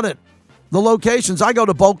doubt about it. The locations, I go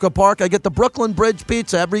to Boca Park. I get the Brooklyn Bridge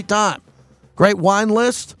pizza every time. Great wine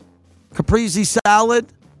list, caprese salad,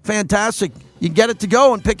 fantastic. You get it to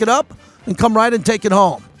go and pick it up and come right and take it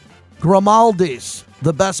home. Grimaldi's,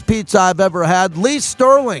 the best pizza I've ever had. Lee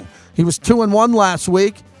Sterling, he was 2-1 last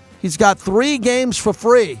week. He's got 3 games for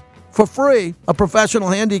free. For free, a professional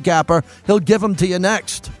handicapper. He'll give them to you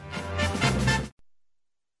next.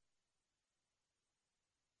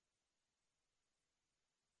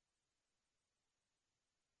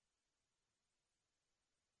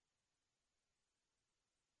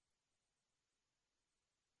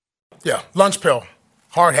 Yeah, lunch pill,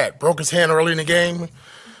 hard hat, broke his hand early in the game.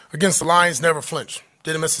 Against the Lions, never flinched.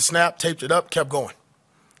 Didn't miss a snap, taped it up, kept going.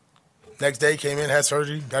 Next day, came in, had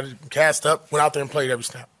surgery, got it cast up, went out there and played every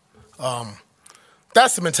snap.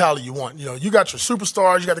 That's the mentality you want. You know, you got your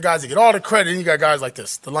superstars, you got the guys that get all the credit, and you got guys like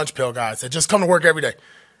this, the lunch pill guys that just come to work every day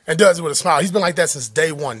and does it with a smile. He's been like that since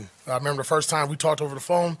day one. I remember the first time we talked over the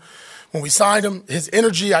phone. When we signed him, his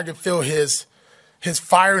energy, I could feel his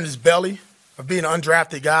fire in his belly of being an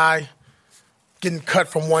undrafted guy, getting cut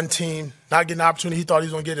from one team, not getting an opportunity he thought he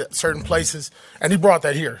was going to get at certain places, and he brought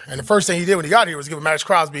that here. And the first thing he did when he got here was give him Max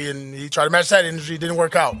Crosby, and he tried to match that energy. It didn't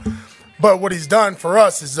work out. But what he's done for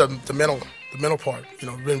us is the mental part. You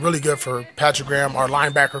know, been really good for Patrick Graham, our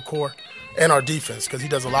linebacker core, and our defense, because he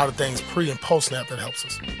does a lot of things pre- and post-snap that helps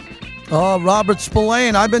us. Robert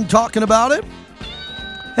Spillane, I've been talking about it.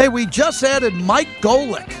 Hey, we just added Mike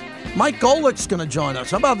Golick. Mike Golick's going to join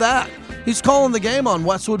us. How about that? He's calling the game on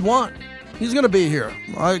Westwood One. He's going to be here.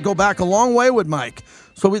 I go back a long way with Mike.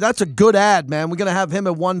 So that's a good ad, man. We're going to have him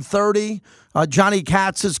at 1:30. Johnny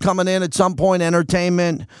Katz is coming in at some point,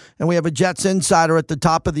 entertainment. And we have a Jets Insider at the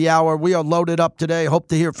top of the hour. We are loaded up today. Hope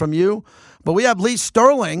to hear from you. But we have Lee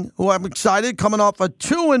Sterling, who I'm excited, coming off a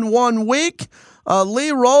 2-1 week.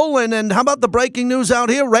 Lee rolling. And how about the breaking news out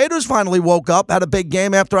here? Raiders finally woke up, had a big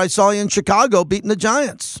game after I saw you in Chicago beating the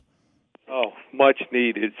Giants. Oh, much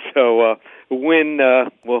needed. So a win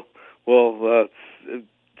will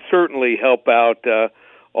certainly help out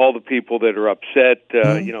all the people that are upset,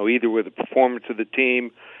 either with the performance of the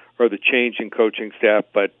team or the change in coaching staff.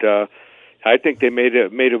 But I think they made a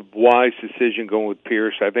wise decision going with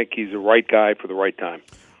Pierce. I think he's the right guy for the right time.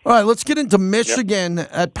 All right, let's get into Michigan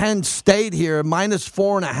at Penn State here,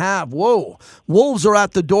 -4.5. Whoa. Wolves are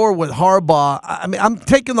at the door with Harbaugh. I mean, I'm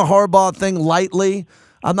taking the Harbaugh thing lightly.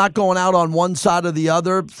 I'm not going out on one side or the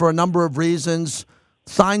other for a number of reasons.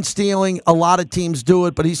 Sign stealing, a lot of teams do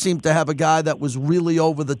it, but he seemed to have a guy that was really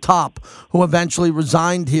over the top who eventually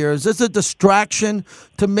resigned here. Is this a distraction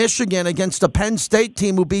to Michigan against a Penn State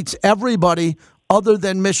team who beats everybody other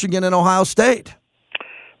than Michigan and Ohio State?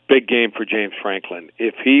 Big game for James Franklin.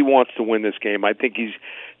 If he wants to win this game, I think he's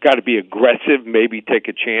got to be aggressive, maybe take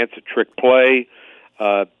a chance, a trick play,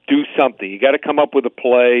 do something. You got to come up with a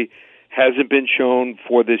play. Hasn't been shown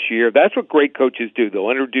for this year. That's what great coaches do. They'll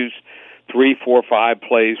introduce 3, 4, 5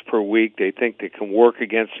 plays per week. They think they can work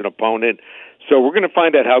against an opponent. So we're going to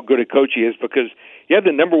find out how good a coach he is, because you have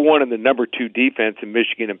the number 1 and the number 2 defense in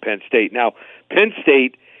Michigan and Penn State. Now, Penn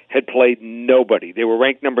State had played nobody. They were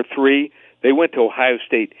ranked number 3. They went to Ohio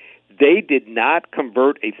State. They did not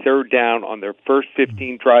convert a third down on their first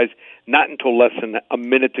 15 tries, not until less than a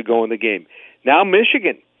minute to go in the game. Now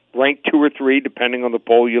Michigan, ranked 2 or 3, depending on the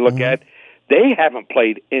poll you look at, they haven't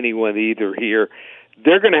played anyone either here.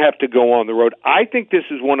 They're going to have to go on the road. I think this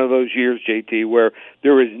is one of those years, JT, where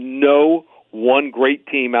there is no one great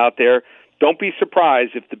team out there. Don't be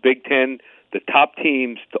surprised if the Big Ten, the top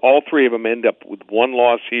teams, all 3 of them end up with one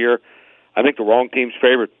loss here. I think the wrong team's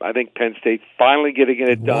favorite. I think Penn State finally getting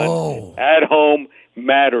it done at home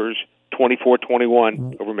matters.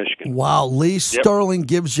 24-21 over Michigan. Wow, Lee Sterling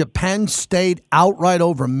gives you Penn State outright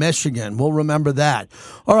over Michigan. We'll remember that.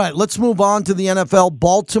 All right, let's move on to the NFL.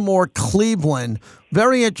 Baltimore-Cleveland.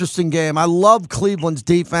 Very interesting game. I love Cleveland's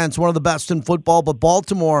defense, one of the best in football, but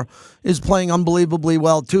Baltimore is playing unbelievably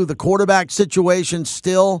well, too. The quarterback situation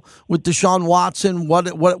still with Deshaun Watson,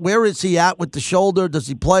 where is he at with the shoulder? Does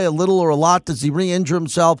he play a little or a lot? Does he re-injure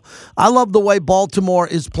himself? I love the way Baltimore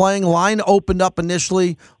is playing. Line opened up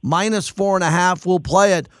initially, -4.5. We'll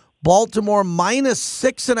play it. Baltimore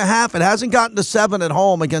 -6.5. It hasn't gotten to 7 at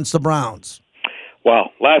home against the Browns.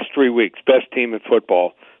 Well, last 3 weeks, best team in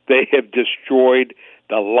football. They have destroyed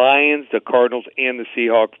the Lions, the Cardinals, and the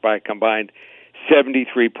Seahawks by a combined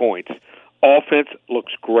 73 points. Offense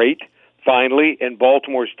looks great, finally, and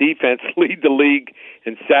Baltimore's defense lead the league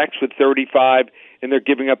in sacks with 35, and they're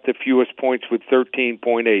giving up the fewest points with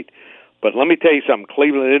 13.8. But let me tell you something.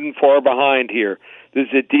 Cleveland isn't far behind here. This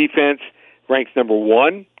is a defense ranks number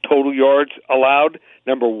 1 total yards allowed,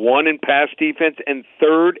 number 1 in pass defense, and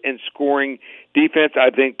 3rd in scoring defense. I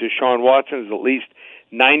think Deshaun Watson is at least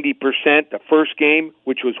 90%. The first game,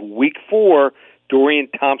 which was week 4, Dorian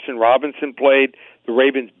Thompson-Robinson played. The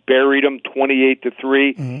Ravens buried them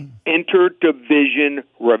 28-3. Inter-division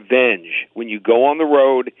revenge. When you go on the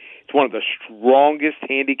road, it's one of the strongest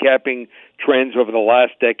handicapping trends over the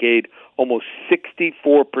last decade. Almost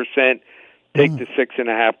 64% take the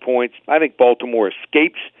 6.5 points. I think Baltimore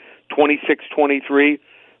escapes 26-23,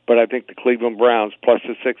 but I think the Cleveland Browns plus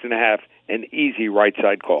the 6.5, an easy right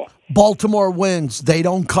side call. Baltimore wins. They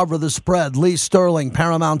don't cover the spread. Lee Sterling,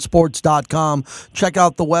 ParamountSports.com. Check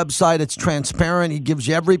out the website. It's transparent. He gives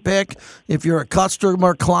you every pick. If you're a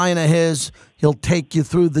customer client of his, he'll take you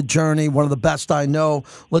through the journey. One of the best I know.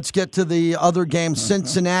 Let's get to the other game.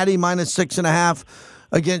 Cincinnati -6.5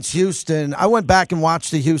 against Houston. I went back and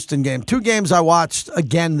watched the Houston game. 2 games I watched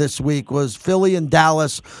again this week was Philly and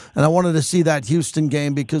Dallas, and I wanted to see that Houston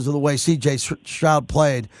game because of the way C.J. Stroud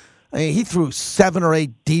played. I mean, he threw 7 or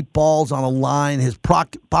 8 deep balls on a line. His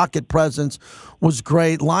pocket presence was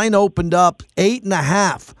great. Line opened up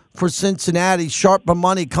 8.5 for Cincinnati. Sharper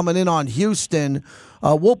money coming in on Houston.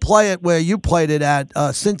 We'll play it where you played it at.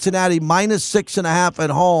 Cincinnati -6.5 at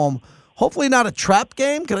home. Hopefully not a trap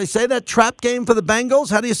game. Can I say that? Trap game for the Bengals?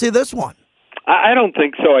 How do you see this one? I don't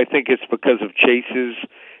think so. I think it's because of Chase's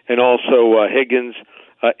and also Higgins'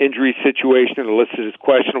 injury situation listed as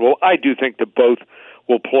questionable. I do think that both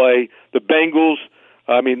will play. The Bengals,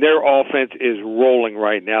 I mean, their offense is rolling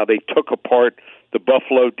right now. They took apart the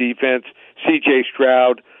Buffalo defense. C.J.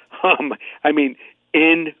 Stroud, I mean,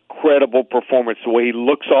 incredible performance. The way he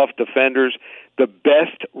looks off defenders, the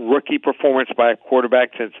best rookie performance by a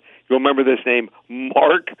quarterback since, you'll remember this name,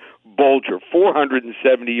 Mark Bulger,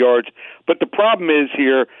 470 yards. But the problem is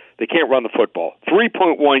here, they can't run the football.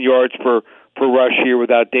 3.1 yards per rush here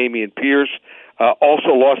without Dameon Pierce.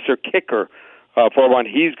 Also lost their kicker for one.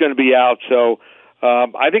 He's going to be out. So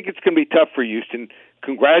I think it's going to be tough for Houston.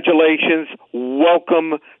 Congratulations.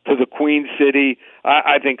 Welcome to the Queen City.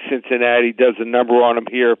 I think Cincinnati does a number on them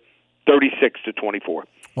here, 36-24.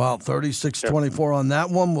 Wow, 36-24 on that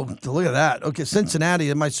one. Well, look at that. Okay, Cincinnati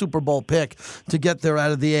is my Super Bowl pick to get there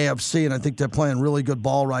out of the AFC, and I think they're playing really good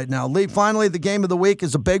ball right now. Lee, finally, the game of the week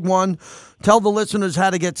is a big one. Tell the listeners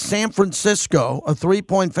how to get San Francisco, a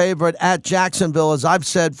 3-point favorite at Jacksonville, as I've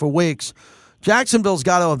said for weeks. Jacksonville's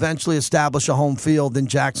got to eventually establish a home field in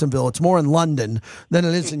Jacksonville. It's more in London than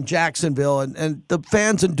it is in Jacksonville, and the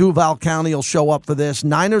fans in Duval County will show up for this.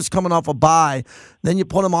 Niners coming off a bye, then you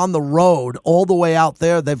put them on the road all the way out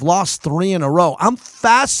there. They've lost 3 in a row. I'm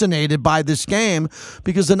fascinated by this game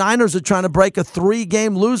because the Niners are trying to break a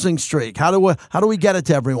 3-game losing streak. How do we get it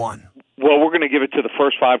to everyone? Well, we're going to give it to the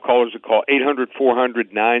first 5 callers to call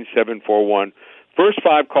 800-400-9741. First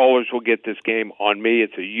 5 callers will get this game on me.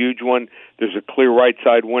 It's a huge one. There's a clear right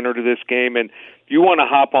side winner to this game. And if you want to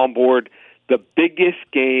hop on board, the biggest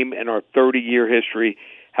game in our 30-year history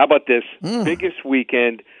How about this? Biggest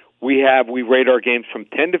weekend we rate our games from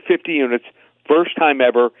 10 to 50 units. First time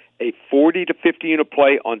ever, a 40 to 50 unit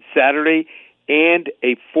play on Saturday and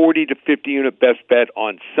a 40 to 50 unit best bet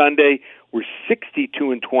on Sunday. We're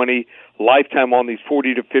 62-20 lifetime on these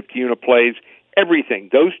 40 to 50 unit plays. Everything,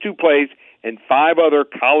 those 2 plays and 5 other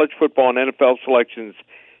college football and NFL selections.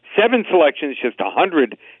 7 selections, just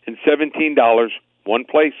 $117. One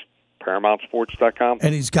place, ParamountSports.com.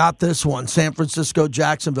 And he's got this one, San Francisco,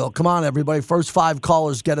 Jacksonville. Come on, everybody. First 5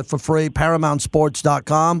 callers get it for free,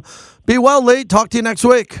 ParamountSports.com. Be well, Lee. Talk to you next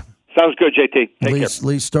week. Sounds good, JT. Take care.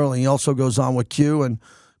 Lee Sterling. He also goes on with Q and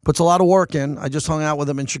puts a lot of work in. I just hung out with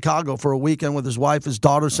him in Chicago for a weekend with his wife. His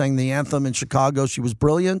daughter sang the anthem in Chicago. She was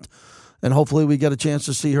brilliant. And hopefully we get a chance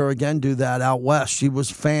to see her again do that out west. She was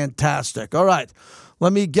fantastic. All right.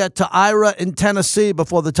 Let me get to Ira in Tennessee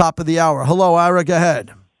before the top of the hour. Hello, Ira. Go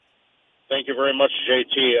ahead. Thank you very much,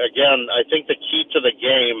 JT. Again, I think the key to the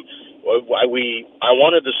game, I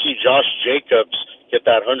wanted to see Josh Jacobs get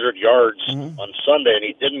that 100 yards on Sunday, and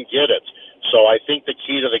he didn't get it. So I think the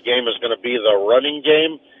key to the game is going to be the running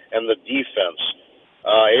game and the defense.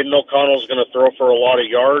 Aiden O'Connell's going to throw for a lot of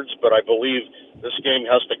yards, but I believe this game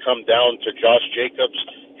has to come down to Josh Jacobs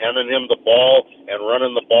handing him the ball and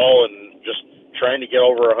running the ball and just trying to get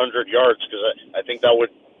over 100 yards, because I think that would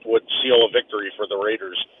seal a victory for the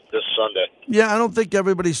Raiders this Sunday. Yeah, I don't think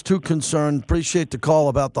everybody's too concerned. Appreciate the call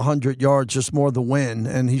about the 100 yards, just more the win.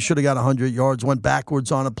 And he should have got 100 yards, went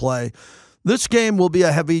backwards on a play. This game will be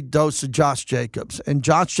a heavy dose of Josh Jacobs. And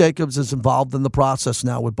Josh Jacobs is involved in the process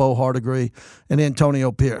now with Bo Hardigree and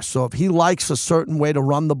Antonio Pierce. So if he likes a certain way to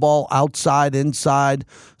run the ball outside, inside,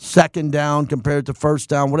 second down compared to first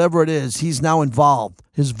down, whatever it is, he's now involved.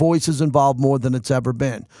 His voice is involved more than it's ever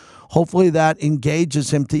been. Hopefully that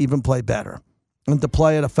engages him to even play better and to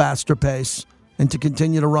play at a faster pace and to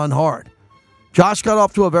continue to run hard. Josh got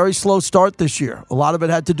off to a very slow start this year. A lot of it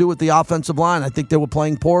had to do with the offensive line. I think they were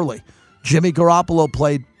playing poorly. Jimmy Garoppolo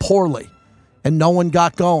played poorly, and no one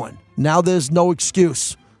got going. Now there's no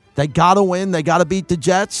excuse. They got to win. They got to beat the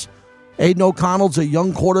Jets. Aiden O'Connell's a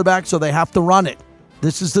young quarterback, so they have to run it.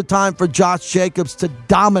 This is the time for Josh Jacobs to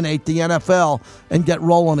dominate the NFL and get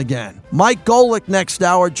rolling again. Mike Golick next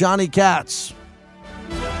hour, Johnny Katz.